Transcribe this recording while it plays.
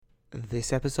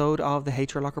This episode of the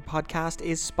HR Locker podcast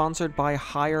is sponsored by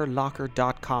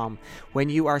HireLocker.com. When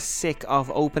you are sick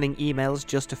of opening emails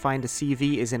just to find a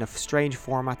CV is in a strange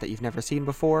format that you've never seen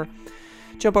before,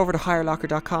 jump over to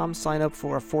HireLocker.com, sign up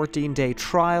for a 14-day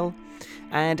trial,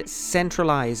 and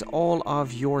centralize all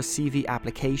of your CV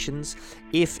applications.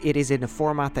 If it is in a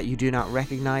format that you do not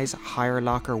recognize,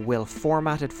 HireLocker will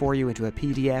format it for you into a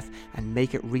PDF and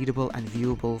make it readable and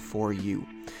viewable for you.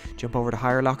 Jump over to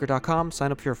HireLocker.com,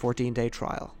 sign up for your 14-day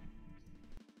trial.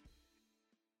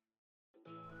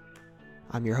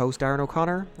 I'm your host, Darren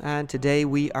O'Connor, and today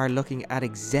we are looking at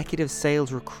executive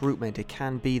sales recruitment. It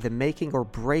can be the making or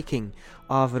breaking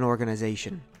of an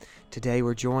organization. Today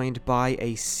we're joined by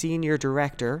a senior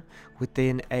director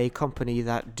within a company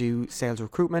that do sales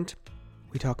recruitment.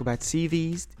 We talk about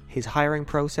CVs, his hiring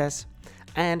process,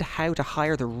 and how to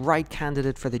hire the right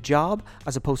candidate for the job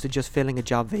as opposed to just filling a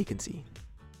job vacancy.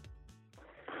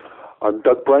 I'm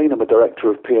Doug Brain. I'm a director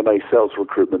of PMA sales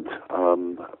recruitment.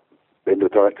 Been the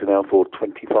director now for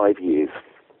 25 years.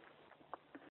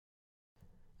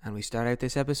 And we start out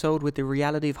this episode with the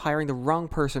reality of hiring the wrong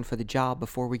person for the job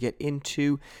before we get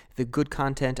into the good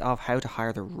content of how to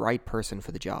hire the right person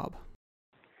for the job.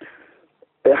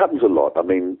 It happens a lot. I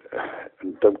mean,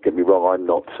 don't get me wrong,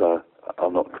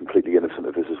 I'm not completely innocent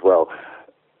of this as well,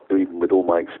 even with all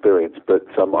my experience. But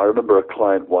I remember a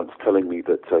client once telling me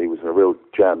that he was in a real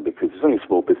jam because it's only a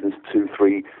small business,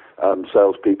 2-3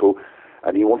 salespeople,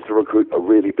 and he wanted to recruit a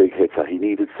really big hitter. He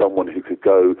needed someone who could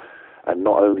go and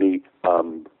not only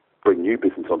bring new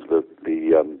business onto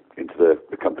into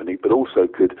the company, but also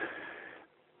could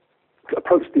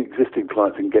approach the existing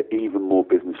clients and get even more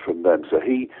business from them. So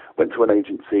he went to an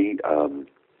agency,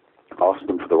 asked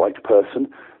them for the right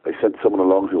person. They sent someone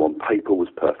along who on paper was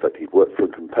perfect. He'd worked for a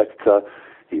competitor.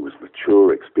 He was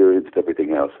mature, experienced,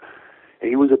 everything else.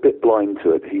 He was a bit blind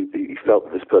to it. He felt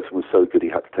that this person was so good he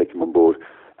had to take him on board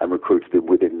and recruited him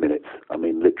within minutes. I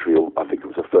mean, literally, I think it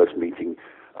was a first meeting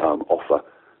offer,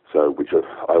 so which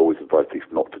I always advise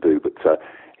people not to do, but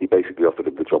he basically offered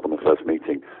him the job on the first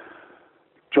meeting.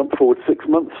 Jump forward 6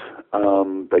 months,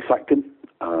 they sacked him.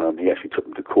 He actually took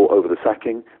them to court over the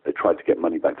sacking. They tried to get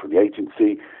money back from the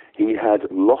agency. He had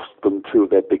lost them 2 of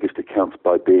their biggest accounts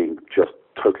by being just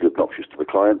totally obnoxious to the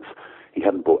clients. He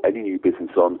hadn't brought any new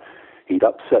business on. He'd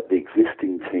upset the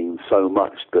existing team so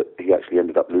much that he actually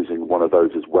ended up losing one of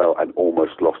those as well and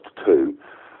almost lost 2.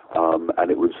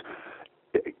 And it was,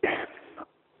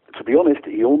 to be honest,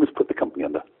 he almost put the company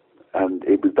under. And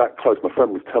it was that close. My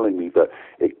friend was telling me that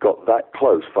it got that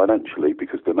close financially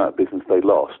because of the amount of business they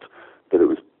lost, that it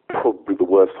was probably the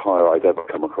worst hire I'd ever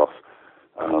come across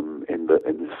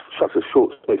in such a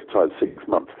short space of time, 6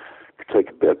 months. To take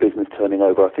a bit of business turning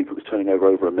over, I think it was turning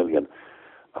over $1 million,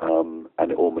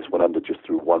 and it almost went under just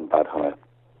through one bad hire.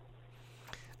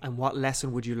 And what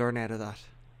lesson would you learn out of that?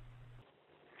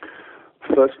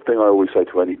 First thing I always say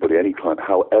to anybody, any client,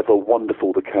 however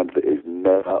wonderful the candidate is,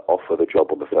 never offer the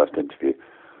job on the first interview.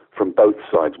 From both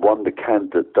sides. One, the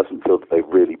candidate doesn't feel that they've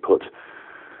really put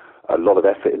a lot of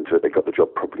effort into it. They got the job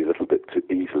probably a little bit too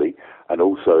easily. And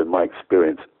also, in my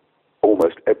experience,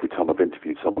 almost every time I've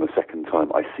interviewed someone a second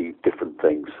time, I see different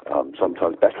things,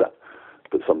 sometimes better,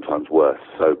 but sometimes worse.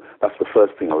 So that's the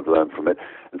first thing I would learn from it.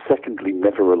 And secondly,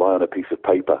 never rely on a piece of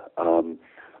paper.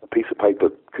 A piece of paper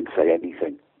can say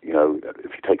anything. You know,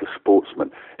 if you take a sportsman,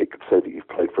 it could say that you've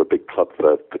played for a big club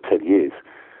for 10 years.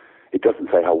 It doesn't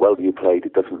say how well you played.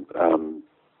 It doesn't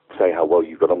say how well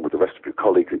you got on with the rest of your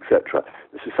colleagues, etc.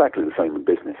 It's exactly the same in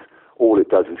business. All it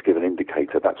does is give an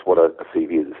indicator. That's what a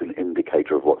CV is. It's an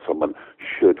indicator of what someone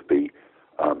should be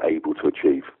able to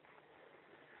achieve.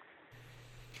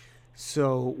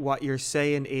 So what you're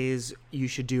saying is you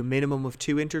should do a minimum of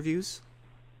 2 interviews?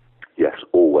 Yes,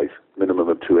 always. Minimum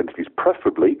of 2 interviews,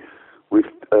 preferably with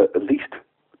at least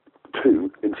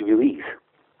 2 interviewers.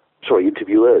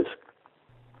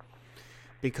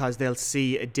 Because they'll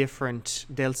see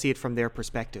it from their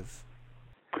perspective.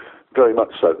 Very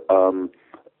much so.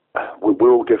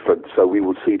 We're all different, so we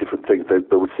will see different things.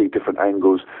 They would see different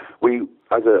angles. We,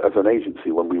 as an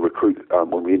agency, when we recruit,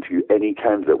 when we interview any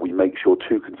candidate, we make sure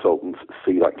 2 consultants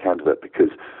see that candidate, because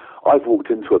I've walked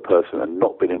into a person and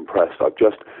not been impressed. I've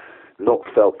just not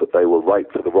felt that they were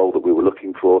right for the role that we were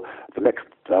looking for. The next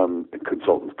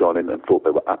consultant's gone in and thought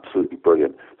they were absolutely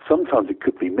brilliant. Sometimes it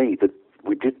could be me that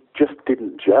we just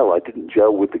didn't gel. I didn't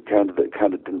gel with the candidate. The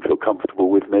candidate didn't feel comfortable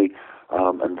with me,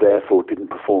 and therefore didn't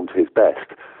perform to his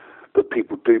best. But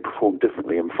people do perform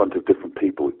differently in front of different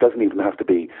people. It doesn't even have to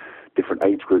be different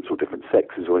age groups or different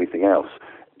sexes or anything else.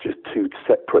 Just 2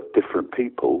 separate different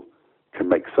people can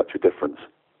make such a difference.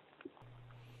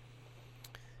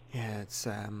 Yeah,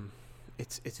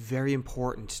 it's very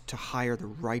important to hire the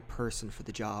right person for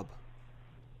the job.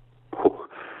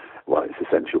 Well, it's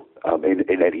essential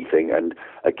in anything. And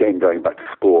again, going back to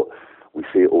sport, we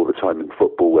see it all the time in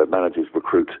football where managers are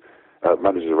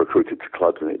recruited to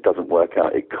clubs and it doesn't work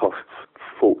out. It costs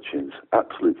fortunes,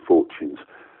 absolute fortunes.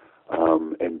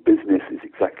 In business, it's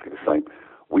exactly the same.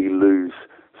 We lose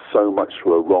so much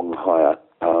through a wrong hire,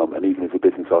 and even as a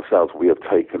business ourselves, we have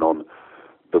taken on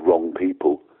the wrong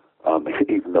people,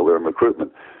 even though we're in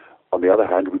recruitment. On the other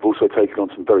hand, we've also taken on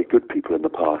some very good people in the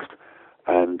past,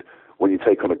 and when you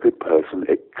take on a good person,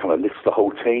 it kind of lifts the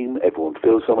whole team. Everyone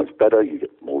feels so much better. You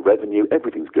get more revenue.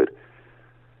 Everything's good.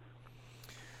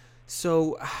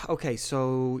 So, okay,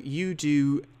 so you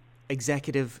do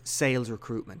executive sales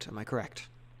recruitment, am I correct?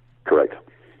 Correct.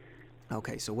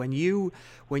 Okay, so when you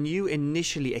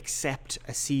initially accept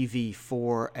a CV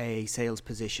for a sales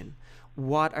position,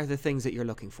 what are the things that you're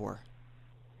looking for?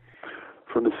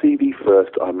 From the CV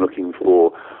first, I'm looking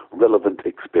for relevant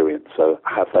experience. So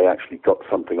have they actually got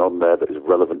something on there that is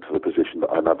relevant to the position that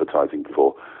I'm advertising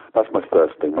for? That's my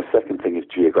first thing. My second thing is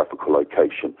geographical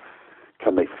location.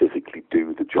 Can they physically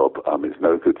do the job? It's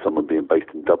no good someone being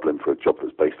based in Dublin for a job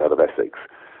that's based out of Essex.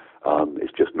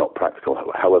 It's just not practical.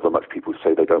 However much people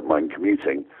say they don't mind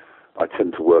commuting, I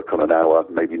tend to work on an hour,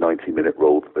 maybe 90-minute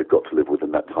rule. They've got to live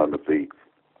within that time of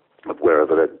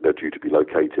wherever they're due to be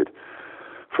located.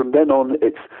 From then on,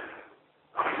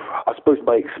 I suppose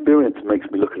my experience makes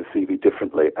me look at a CV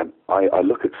differently, and I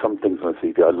look at some things on a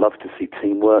CV. I love to see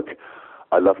teamwork.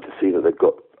 I love to see that they've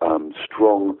got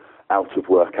strong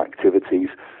out-of-work activities.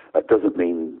 That doesn't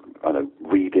mean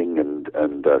reading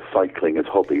and cycling as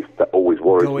hobbies. That always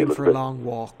worries me a little bit. Going for long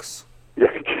walks. Yeah,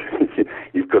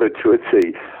 you've got it to a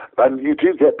T. And you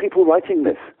do get people writing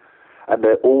this, and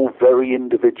they're all very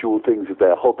individual things of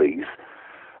their hobbies,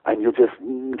 and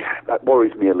that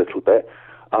worries me a little bit.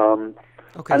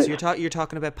 Okay, so you're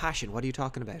talking about passion. What are you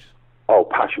talking about? Oh,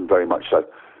 passion, very much so.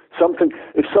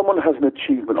 If someone has an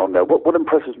achievement on there, what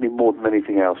impresses me more than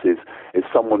anything else is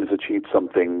someone has achieved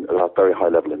something at a very high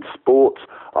level in sports,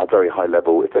 a very high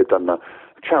level, if they've done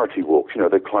charity walks,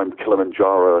 they've climbed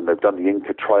Kilimanjaro and they've done the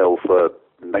Inca Trail for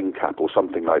NCAP or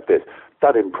something like this.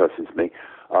 That impresses me.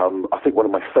 I think one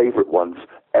of my favourite ones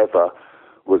ever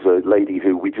was a lady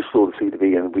who we just saw the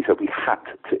CV and we said we had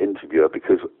to interview her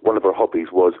because one of her hobbies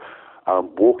was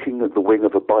walking at the wing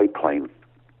of a biplane.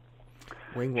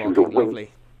 Wing walking,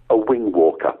 lovely. A wing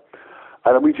walker.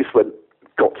 And then we just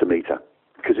got to meet her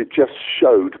because it just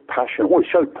showed passion, it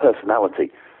showed personality.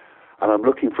 And I'm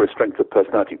looking for a strength of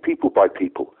personality, people by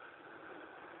people.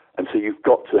 And so you've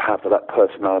got to have that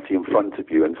personality in front of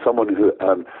you. And someone who,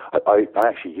 I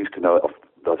actually used to know it off,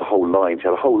 there's a whole line. She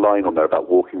had a whole line on there about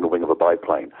walking the wing of a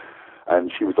biplane.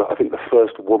 And she was, I think, the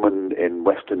first woman in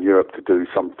Western Europe to do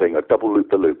something, a double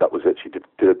loop-the-loop. That was it. She did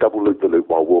a double loop-the-loop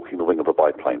while walking the wing of a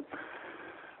biplane.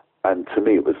 And to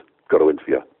me, it was, got to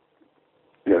interview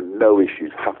her. No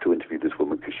issues, have to interview this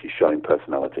woman because she's showing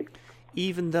personality.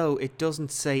 Even though it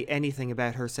doesn't say anything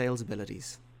about her sales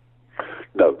abilities?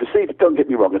 No, the CV, don't get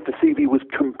me wrong, if the CV was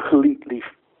completely,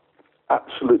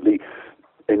 absolutely,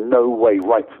 in no way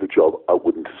right for the job, I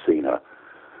wouldn't have seen her.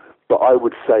 But I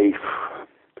would say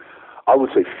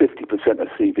 50% of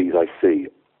CVs I see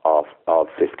are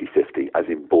 50-50, as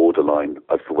in borderline,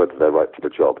 as to whether they're right for the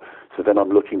job. So then I'm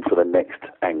looking for the next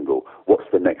angle. What's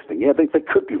the next thing? Yeah, they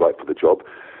could be right for the job,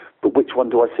 but which one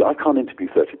do I see? I can't interview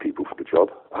 30 people for the job.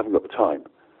 I haven't got the time.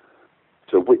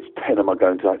 So which 10 am I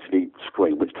going to actually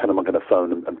screen? Which 10 am I going to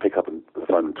phone and pick up the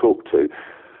phone and talk to?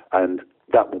 And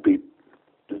that will be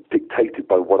dictated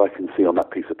by what I can see on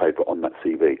that piece of paper, on that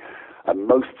CV. And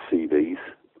most CVs,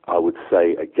 I would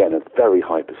say, again, a very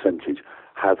high percentage,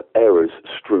 have errors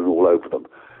strewn all over them.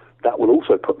 That will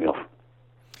also put me off.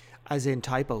 As in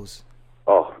typos?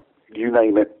 Oh, you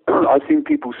name it. I've seen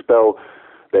people spell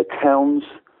their towns.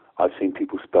 I've seen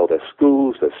people spell their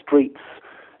schools, their streets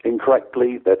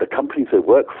incorrectly. They're the companies they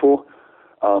work for.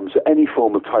 So any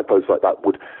form of typos like that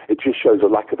it just shows a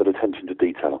lack of an attention to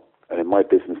detail. And in my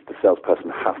business, the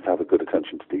salesperson has to have a good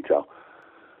attention to detail.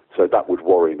 So that would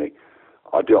worry me.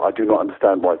 I do not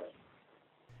understand why.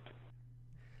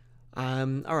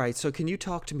 All right, so can you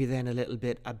talk to me then a little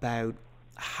bit about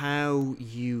how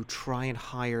you try and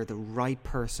hire the right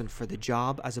person for the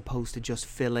job as opposed to just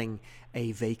filling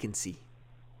a vacancy?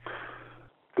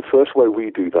 The first way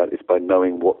we do that is by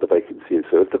knowing what the vacancy is.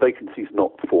 So if the vacancy is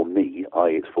not for me,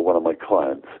 i.e. it's for one of my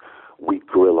clients, we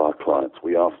grill our clients.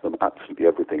 We ask them absolutely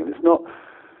everything. And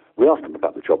we ask them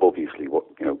about the job, obviously, what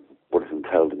is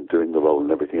entailed in doing the role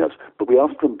and everything else. But we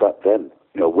ask them about them.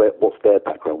 What's their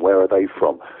background? Where are they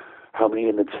from? How many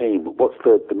in the team? What's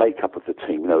the makeup of the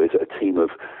team? Is it a team of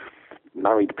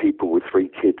married people with 3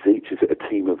 kids each? Is it a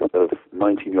team of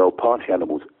 19-year-old party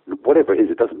animals? Whatever it is,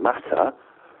 it doesn't matter,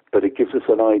 but it gives us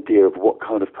an idea of what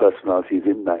kind of personality is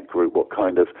in that group, what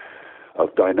kind of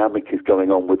dynamic is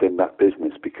going on within that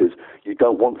business, because you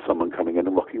don't want someone coming in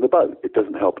and rocking the boat. It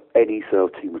doesn't help any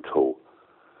sales team at all.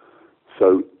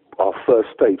 So our first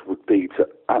stage would be to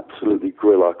absolutely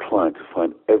grill our client to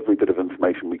find every bit of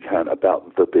information we can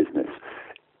about the business.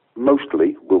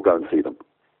 Mostly, we'll go and see them,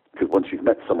 because once you've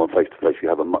met someone face-to-face, you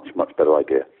have a much, much better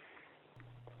idea.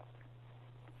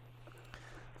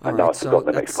 And now I've forgotten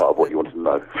the next part of what you wanted to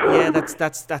know. Yeah,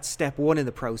 that's step 1 in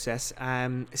the process.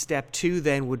 Step 2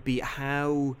 then would be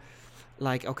how,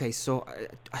 okay, so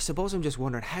I suppose I'm just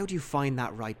wondering, how do you find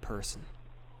that right person?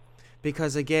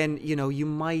 Because again, you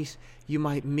might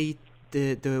meet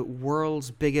the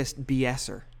world's biggest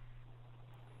BSer.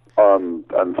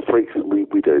 And frequently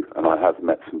we do, and I have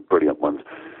met some brilliant ones.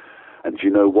 And do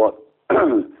you know what?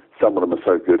 Some of them are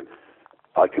so good,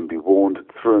 I can be warned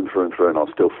through and through and through, and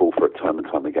I'll still fall for it time and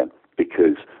time again,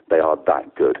 because they are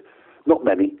that good. Not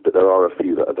many, but there are a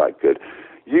few that are that good.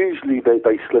 Usually they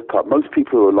slip up. Most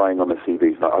people who are relying on their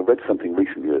CVs, I read something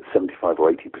recently that 75 or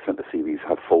 80% of CVs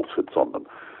have falsehoods on them.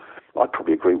 I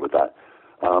probably agree with that.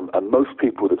 And most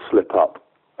people that slip up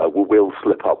will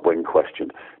slip up when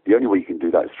questioned. The only way you can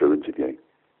do that is through interviewing.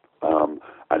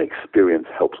 And experience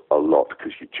helps a lot,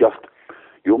 because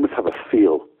you almost have a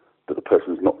feel that the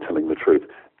person's not telling the truth.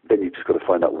 Then you've just got to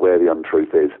find out where the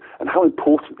untruth is and how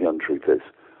important the untruth is.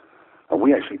 And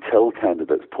we actually tell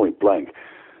candidates point blank,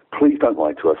 please don't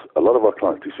lie to us. A lot of our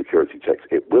clients do security checks.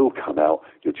 It will come out.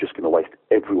 You're just going to waste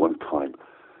everyone's time.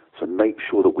 So make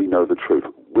sure that we know the truth.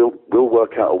 We'll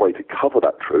work out a way to cover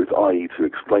that truth, i.e. to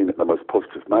explain it in the most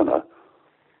positive manner,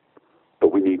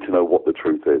 but we need to know what the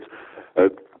truth is.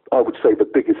 I would say the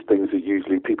biggest things are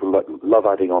usually people love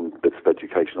adding on bits of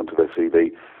education onto their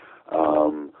CV,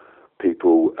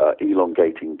 people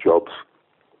elongating jobs,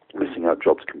 missing out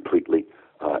jobs completely,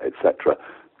 etc.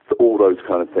 So all those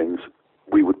kind of things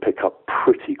we would pick up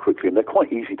pretty quickly, and they're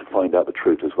quite easy to find out the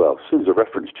truth as well. As soon as a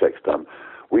reference check's done,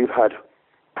 we've had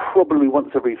probably once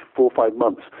every 4 or 5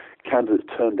 months candidates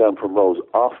turned down from roles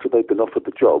after they've been offered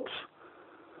the jobs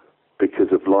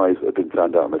because of lies that have been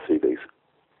found out on their CVs.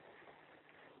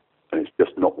 And it's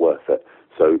just not worth it.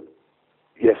 So,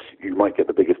 yes, you might get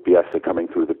the biggest BSer coming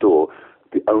through the door.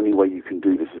 The only way you can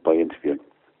do this is by interviewing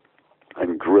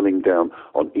and grilling down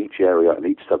on each area and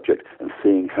each subject and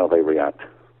seeing how they react.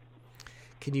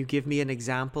 Can you give me an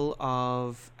example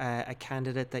of a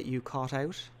candidate that you caught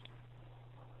out?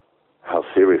 How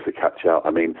serious a catch out.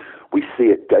 I mean, we see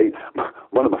it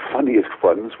one of the funniest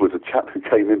ones was a chap who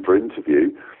came in for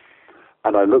interview,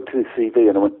 and I looked at his CV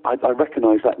and I went, I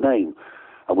recognise that name.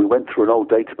 And we went through an old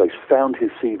database, found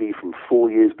his CV from 4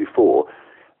 years before,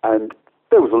 and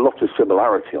there was a lot of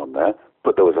similarity on there,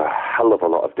 but there was a hell of a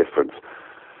lot of difference.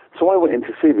 So I went in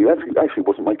to see him. He actually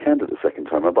wasn't my candidate the second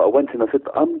time, but I went in and I said,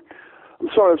 I'm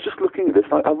sorry, I was just looking at this.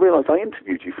 I realised I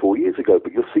interviewed you 4 years ago,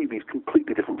 but your CV is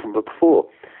completely different from before.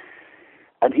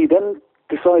 And he then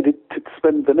decided to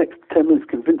spend the next 10 minutes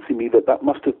convincing me that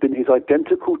must have been his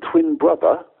identical twin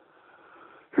brother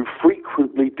who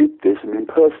frequently did this and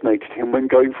impersonated him when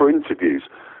going for interviews.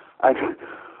 And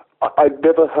I'd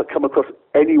never come across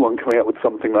anyone coming out with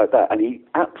something like that. And he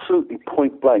absolutely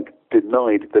point blank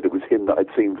denied that it was him that I'd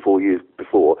seen 4 years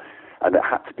before, and it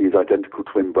had to be his identical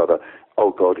twin brother.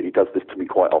 Oh, God, he does this to me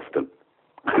quite often.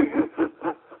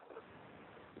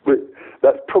 But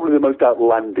that's probably the most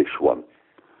outlandish one.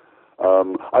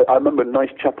 I remember a nice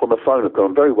chap on the phone. I've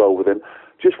gone very well with him,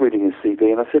 just reading his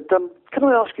CV, and I said, can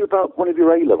I ask you about one of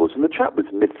your A-levels? And the chap was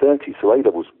mid-30s, so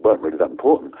A-levels weren't really that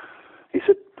important. He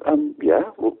said, yeah,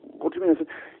 well, what do you mean? I said,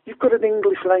 you've got an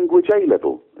English language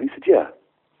A-level? And he said, yeah.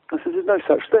 I said, there's no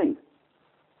such thing.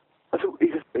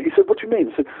 He said, what do you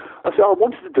mean? I said, I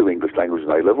wanted to do English language in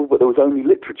A-level, but there was only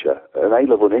literature. An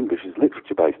A-level in English is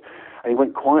literature-based. And he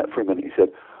went quiet for a minute. He said,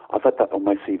 I've had that on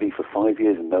my CV for 5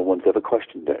 years and no one's ever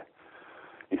questioned it.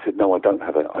 He said, no, I don't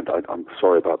have it. I'm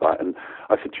sorry about that. And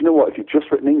I said, you know what? If you'd just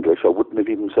written English, I wouldn't have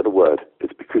even said a word.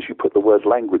 It's because you put the word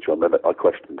language on there that I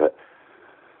questioned it.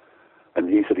 And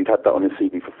he said he'd had that on his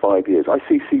CV for 5 years. I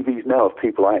see CVs now of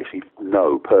people I actually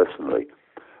know personally,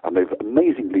 and they've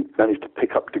amazingly managed to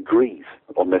pick up degrees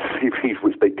on their CVs,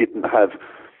 which they didn't have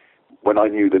when I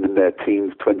knew them in their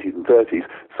teens, 20s and 30s.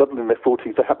 Suddenly in their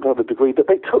 40s, they happen to have a degree that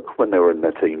they took when they were in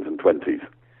their teens and 20s.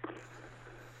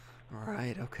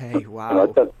 Right, okay,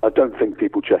 wow. And I don't think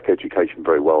people check education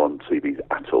very well on CVs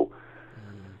at all.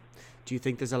 Do you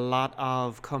think there's a lot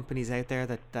of companies out there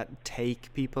that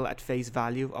take people at face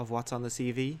value of what's on the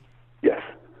CV? Yes,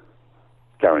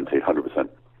 guaranteed, 100%.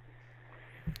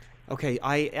 Okay,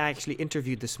 I actually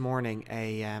interviewed this morning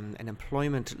an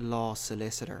employment law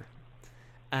solicitor,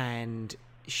 and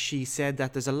she said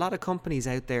that there's a lot of companies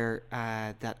out there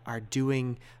that are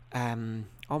doing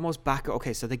almost back.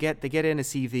 Okay, so they get in a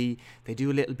CV, they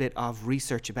do a little bit of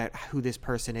research about who this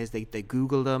person is. They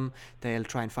Google them, they'll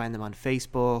try and find them on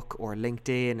Facebook or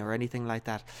LinkedIn or anything like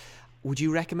that. Would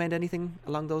you recommend anything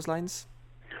along those lines?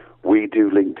 We do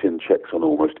LinkedIn checks on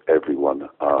almost everyone.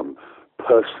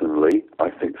 Personally,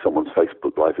 I think someone's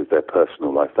Facebook life is their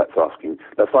personal life. That's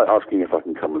like asking if I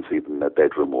can come and see them in their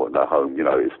bedroom or in their home. You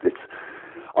know,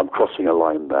 I'm crossing a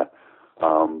line there.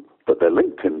 But their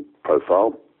LinkedIn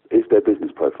profile is their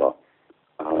business profile,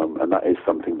 and that is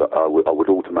something that I would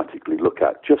automatically look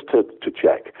at just to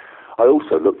check. I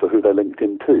also look for who they're linked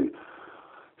into.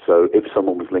 So if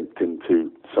someone was linked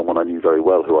into someone I knew very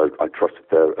well, who I trusted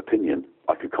their opinion,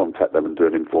 I could contact them and do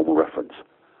an informal reference.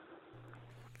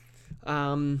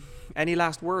 Any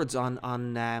last words on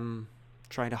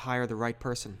trying to hire the right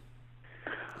person?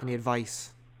 Any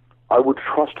advice? I would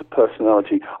trust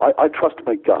personality. I trust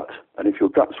my gut, and if your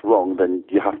gut's wrong, then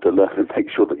you have to learn and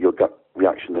make sure that your gut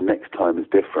reaction the next time is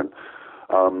different.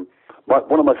 One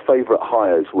of my favourite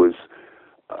hires was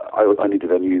I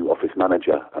needed a new office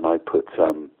manager, and I put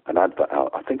an advert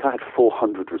out. I think I had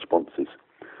 400 responses.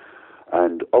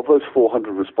 And of those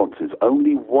 400 responses,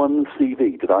 only one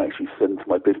CV did I actually send to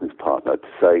my business partner to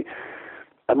say,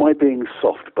 am I being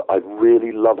soft, but I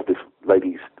really love this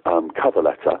lady's cover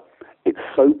letter. It's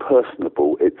so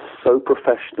personable, it's so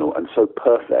professional and so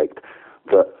perfect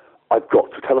that I've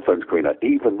got to telephone screen her,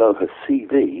 even though her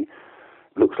CV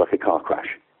looks like a car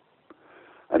crash.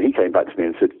 And he came back to me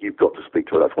and said, you've got to speak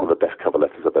to her. That's one of the best cover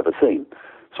letters I've ever seen.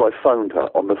 So I phoned her.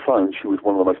 On the phone, she was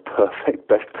one of the most perfect,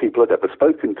 best people I'd ever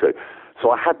spoken to.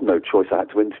 So I had no choice. I had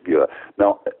to interview her.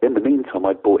 Now, in the meantime,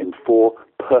 I brought in 4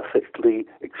 perfectly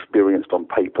experienced on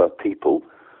paper people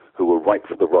who were right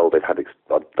for the role. They'd had a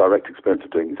direct experience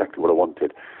of doing exactly what I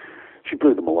wanted. She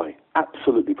blew them away.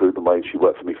 Absolutely blew them away. She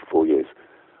worked for me for 4 years.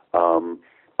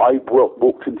 I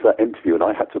walked into that interview and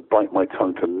I had to bite my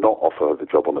tongue to not offer her the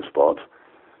job on the spot,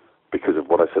 because of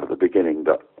what I said at the beginning,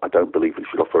 that I don't believe we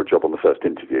should offer a job on the first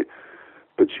interview.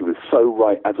 But she was so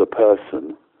right as a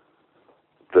person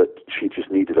that she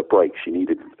just needed a break. She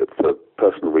needed, for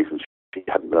personal reasons, she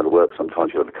hadn't been able to work.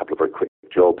 Sometimes she had a couple of very quick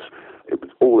jobs. It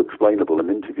was all explainable in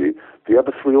the interview. The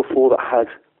other 3 or 4 that had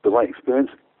the right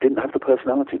experience didn't have the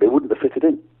personality. They wouldn't have fitted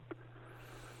in.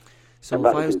 So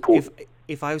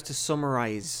if I was to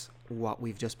summarize what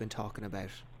we've just been talking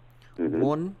about, mm-hmm.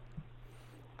 1,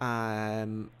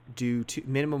 do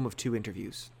minimum of 2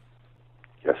 interviews.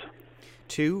 Yes.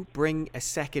 2, bring a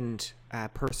second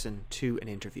person to an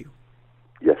interview.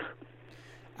 Yes.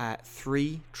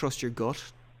 3, trust your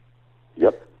gut.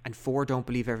 Yep. And 4, don't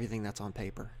believe everything that's on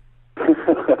paper.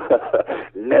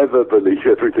 Never believe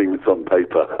everything that's on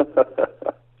paper.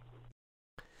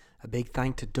 A big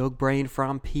thank to Doug Brain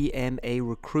from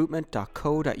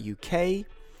pmarecruitment.co.uk.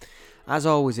 As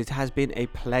always, it has been a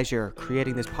pleasure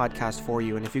creating this podcast for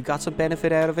you. And if you got some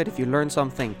benefit out of it, if you learned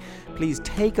something, please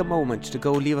take a moment to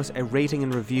go leave us a rating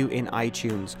and review in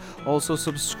iTunes. Also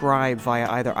subscribe via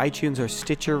either iTunes or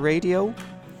Stitcher Radio.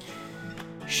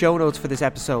 Show notes for this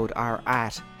episode are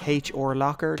at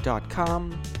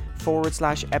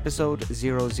hrlocker.com/episode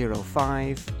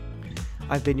 005.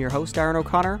 I've been your host, Darren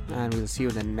O'Connor, and we'll see you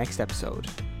in the next episode.